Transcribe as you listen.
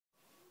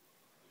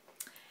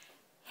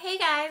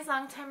guys,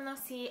 long time no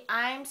see.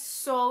 I'm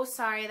so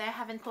sorry that I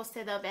haven't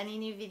posted up any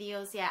new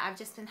videos yet. I've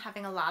just been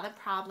having a lot of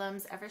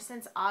problems ever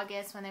since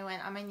August when I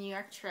went on my New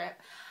York trip.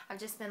 I've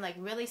just been like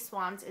really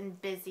swamped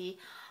and busy,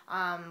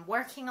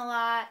 working a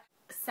lot.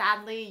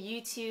 Sadly,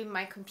 YouTube,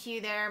 my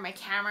computer, my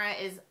camera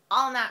is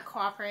all not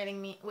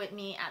cooperating with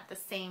me at the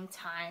same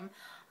time.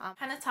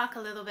 Kind of talk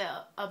a little bit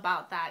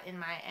about that in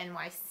my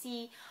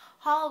NYC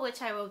haul,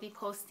 which I will be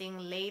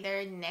posting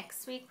later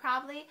next week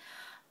probably.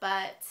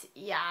 But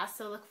yeah,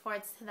 so look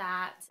forward to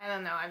that. I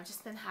don't know, I've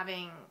just been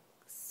having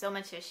so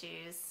much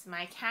issues.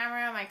 My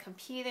camera, my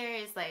computer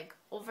is like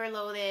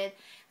overloaded.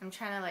 I'm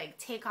trying to like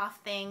take off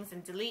things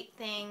and delete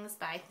things,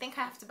 but I think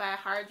I have to buy a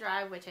hard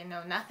drive, which I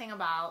know nothing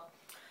about.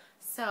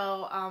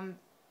 So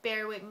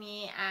bear with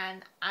me,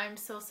 and I'm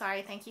so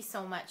sorry. Thank you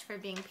so much for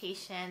being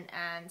patient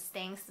and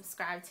staying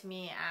subscribed to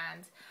me,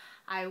 and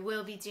I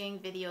will be doing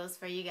videos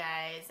for you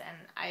guys, and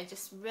I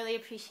just really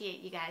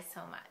appreciate you guys so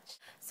much.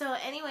 So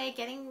anyway,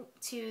 getting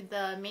to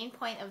the main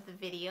point of the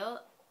video,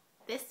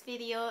 this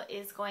video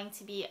is going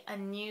to be a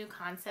new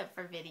concept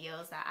for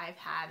videos that I've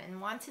had and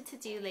wanted to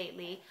do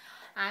lately,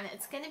 and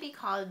it's going to be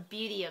called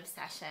Beauty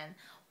Obsession.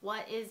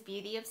 What is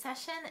beauty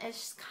obsession?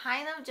 It's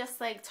kind of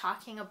just like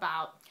talking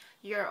about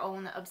your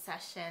own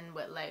obsession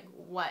with like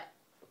what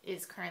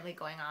is currently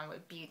going on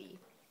with beauty.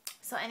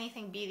 So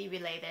anything beauty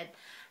related.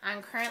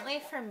 And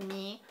currently for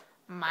me,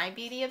 my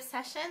beauty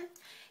obsession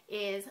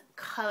is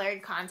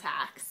colored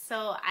contacts. So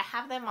I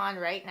have them on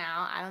right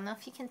now. I don't know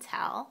if you can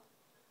tell.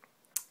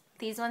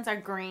 These ones are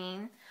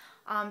green.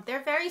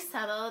 They're very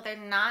subtle. They're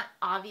not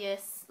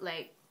obvious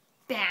like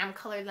bam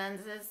colored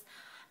lenses.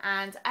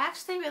 And I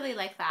actually really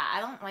like that. I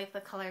don't like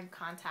the colored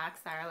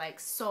contacts that are like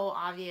so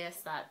obvious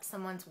that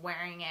someone's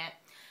wearing it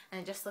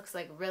and it just looks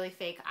like really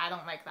fake. I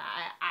don't like that.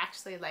 I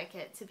actually like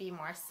it to be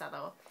more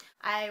subtle.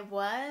 I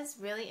was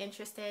really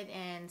interested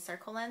in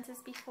circle lenses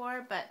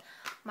before, but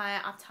my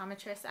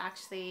optometrist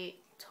actually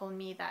told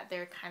me that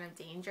they're kind of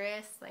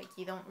dangerous. Like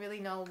you don't really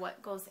know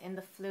what goes in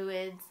the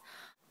fluids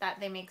that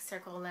they make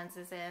circle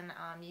lenses in.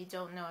 You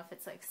don't know if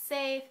it's like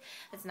safe,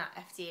 it's not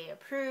FDA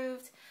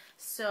approved.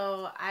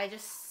 So I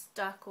just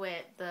stuck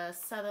with the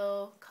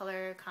subtle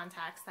color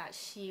contacts that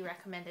she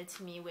recommended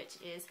to me, which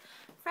is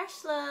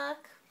Fresh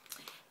Look.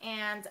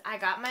 And I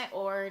got my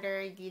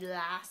order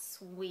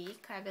last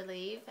week, I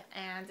believe,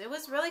 and it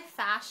was really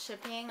fast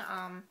shipping.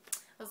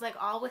 It was like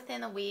all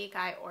within a week.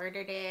 I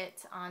ordered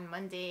it on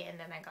Monday and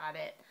then I got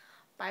it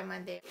by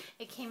Monday.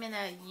 It came in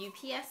a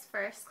UPS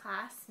first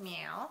class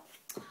mail.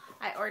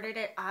 I ordered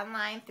it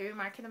online through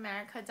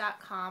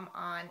marketamerica.com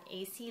on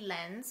AC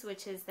Lens,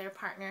 which is their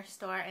partner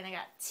store, and I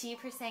got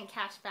 2%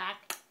 cash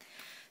back.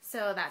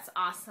 So that's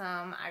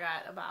awesome. I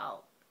got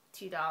about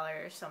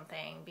 $2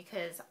 something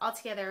because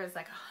altogether it was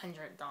like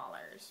 $100,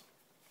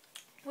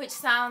 which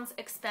sounds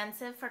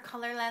expensive for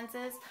color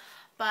lenses,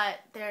 but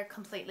they're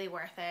completely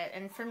worth it.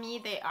 And for me,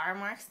 they are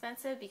more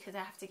expensive because I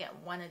have to get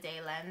one a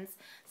day lens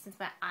since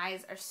my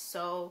eyes are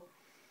so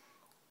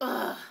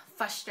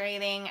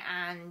frustrating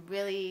and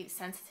really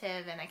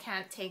sensitive, and I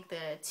can't take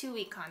the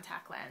 2-week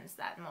contact lens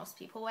that most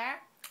people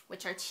wear,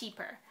 which are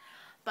cheaper.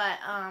 But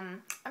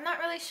I'm not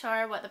really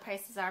sure what the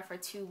prices are for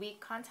 2-week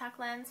contact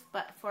lens,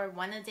 but for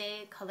one a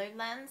day colored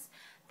lens,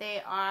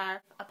 they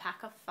are a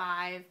pack of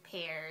 5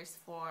 pairs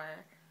for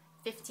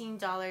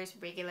 $15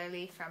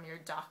 regularly from your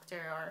doctor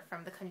or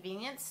from the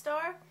convenience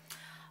store.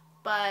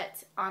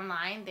 But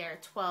online they're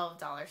 $12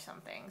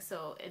 something,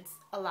 so it's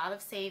a lot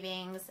of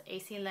savings.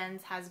 AC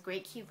Lens has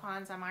great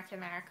coupons on Market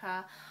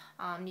America.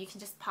 You can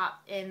just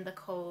pop in the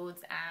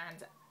codes,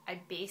 and I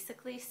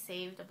basically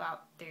saved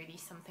about $30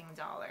 something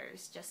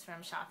just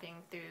from shopping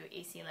through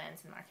AC Lens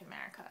and Market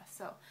America.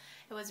 So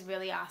it was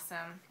really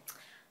awesome.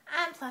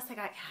 And plus I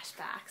got cash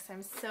back, so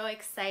I'm so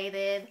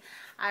excited.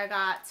 I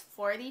got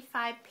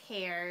 45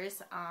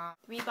 pairs,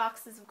 3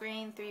 boxes of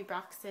green, 3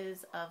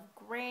 boxes of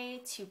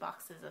gray, 2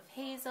 boxes of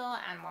hazel,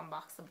 and 1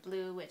 box of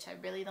blue, which I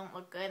really don't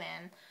look good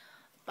in,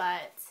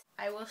 but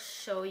I will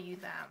show you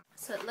them.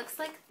 So it looks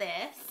like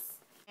this,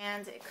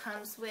 and it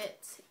comes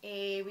with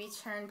a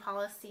return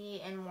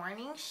policy and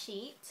warning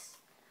sheet.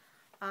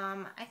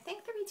 I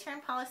think the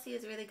return policy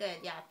is really good.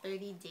 Yeah,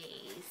 30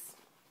 days.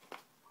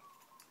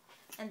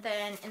 And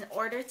then in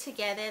order to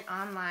get it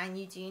online,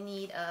 you do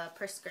need a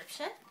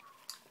prescription.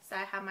 So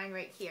I have mine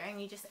right here,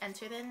 and you just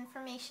enter the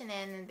information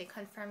in and they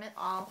confirm it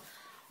all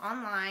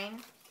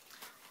online.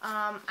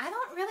 I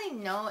don't really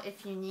know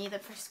if you need a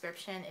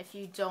prescription if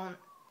you don't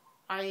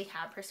already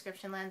have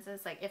prescription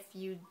lenses. Like if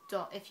you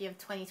have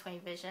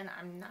 20/20 vision,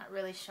 I'm not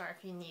really sure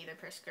if you need a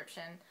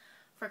prescription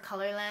for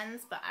color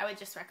lens, but I would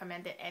just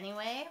recommend it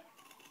anyway.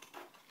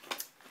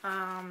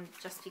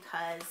 Just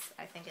because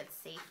I think it's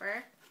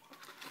safer.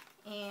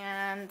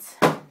 And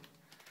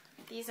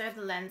these are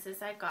the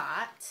lenses I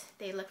got.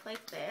 They look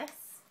like this.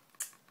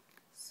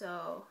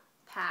 So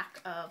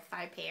pack of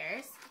 5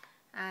 pairs,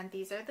 and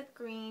these are the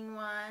green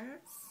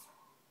ones.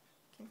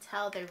 You can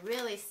tell they're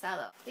really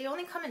subtle. They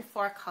only come in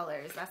 4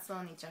 colors. That's the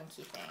only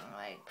junky thing.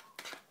 Like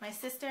my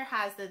sister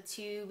has the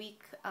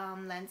 2-week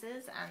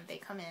lenses, and they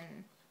come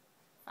in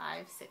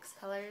 5, 6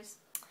 colors.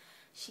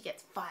 she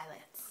gets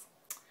violets.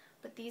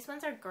 But these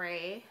ones are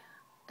gray.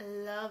 I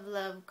love,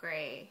 love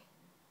gray.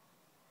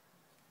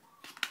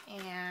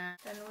 And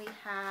then we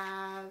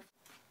have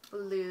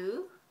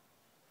blue.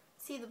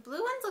 See, the blue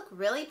ones look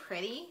really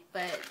pretty,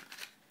 but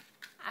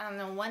I don't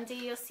know, one day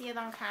you'll see it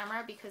on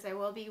camera because I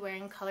will be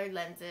wearing colored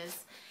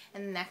lenses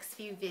in the next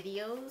few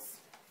videos.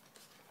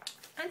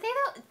 And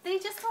they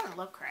just don't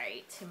look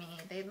right to me.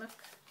 They look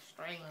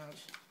strange.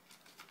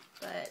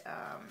 But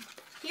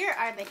here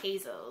are the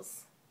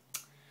hazels.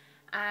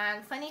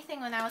 And funny thing,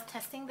 when I was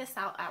testing this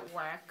out at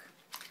work,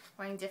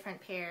 wearing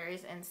different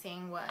pairs and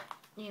seeing what,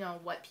 you know,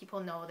 what people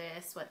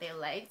noticed, what they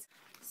liked.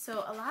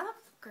 So a lot of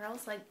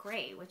girls like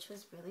gray, which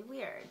was really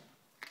weird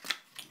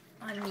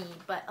on me,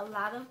 but a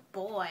lot of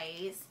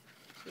boys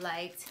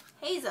liked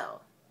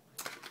hazel.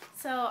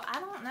 So I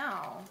don't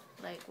know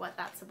like what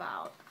that's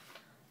about.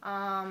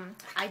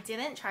 I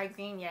didn't try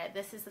green yet.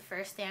 This is the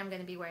first day I'm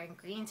going to be wearing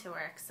green to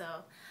work, so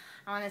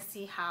I want to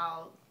see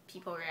how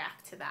people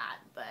react to that.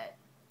 But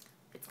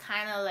it's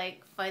kind of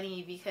like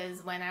funny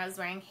because when I was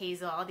wearing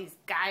hazel, all these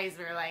guys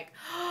were like,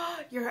 "Oh,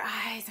 your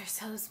eyes are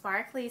so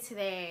sparkly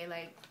today."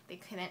 Like they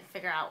couldn't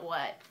figure out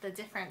what the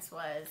difference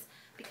was,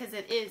 because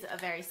it is a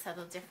very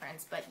subtle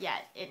difference, but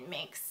yet it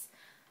makes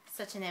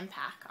such an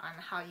impact on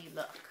how you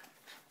look.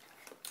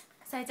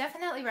 So I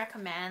definitely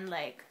recommend,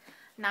 like,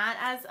 not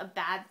as a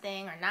bad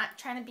thing or not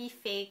trying to be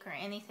fake or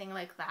anything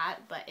like that,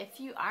 but if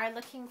you are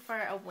looking for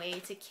a way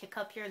to kick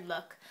up your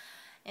look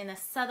in a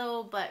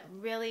subtle but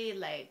really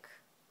like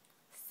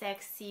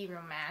sexy,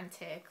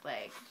 romantic,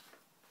 like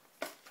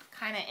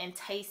kind of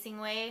enticing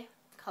way,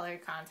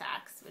 colored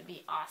contacts would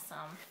be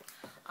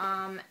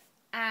awesome.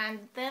 And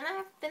then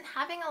I've been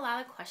having a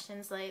lot of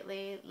questions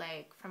lately,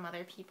 like from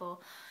other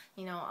people.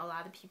 You know, a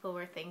lot of people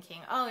were thinking,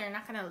 oh, you're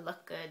not going to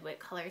look good with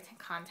colored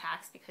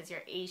contacts because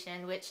you're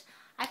Asian, which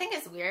I think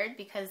is weird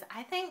because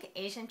I think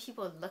Asian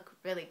people look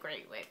really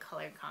great with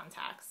colored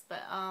contacts.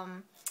 But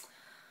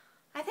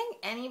I think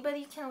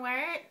anybody can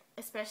wear it,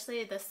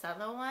 especially the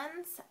subtle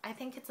ones. I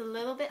think it's a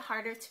little bit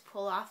harder to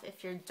pull off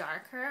if you're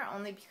darker,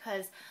 only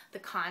because the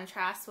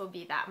contrast will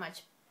be that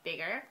much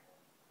bigger.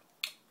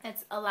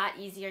 It's a lot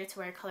easier to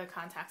wear colored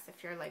contacts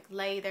if you're like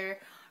lighter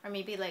or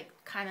maybe like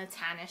kind of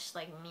tannish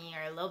like me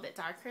or a little bit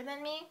darker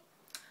than me.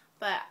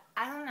 But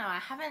I don't know, I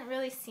haven't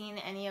really seen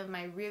any of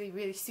my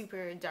really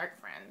super dark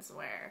friends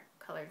wear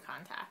colored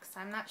contacts.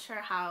 I'm not sure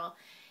how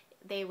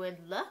they would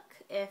look.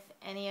 If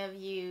any of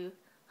you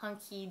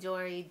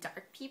hunky-dory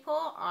dark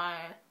people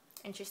are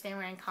interested in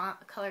wearing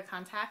colored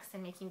contacts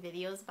and making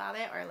videos about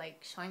it, or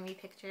like showing me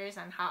pictures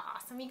on how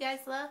awesome you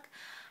guys look,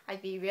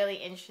 I'd be really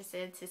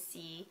interested to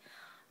see.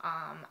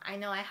 I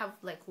know I have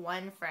like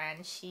one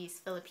friend, she's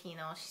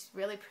Filipino, she's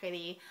really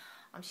pretty,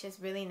 she has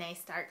really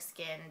nice dark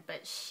skin,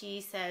 but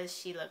she says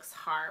she looks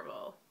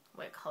horrible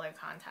with colored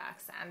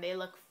contacts and they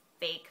look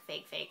fake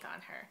on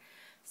her.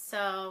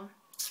 So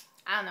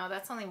I don't know,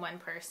 that's only one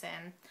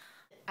person.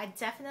 I'd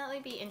definitely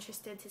be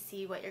interested to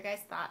see what your guys'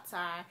 thoughts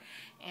are,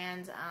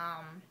 and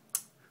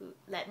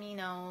let me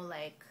know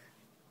like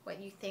what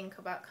you think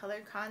about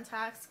colored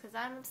contacts, because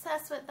I'm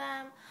obsessed with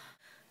them.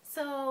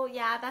 So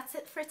yeah, that's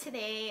it for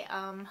today.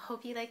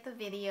 Hope you liked the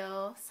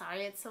video.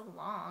 Sorry it's so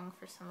long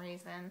for some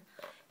reason.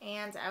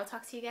 And I'll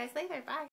talk to you guys later. Bye.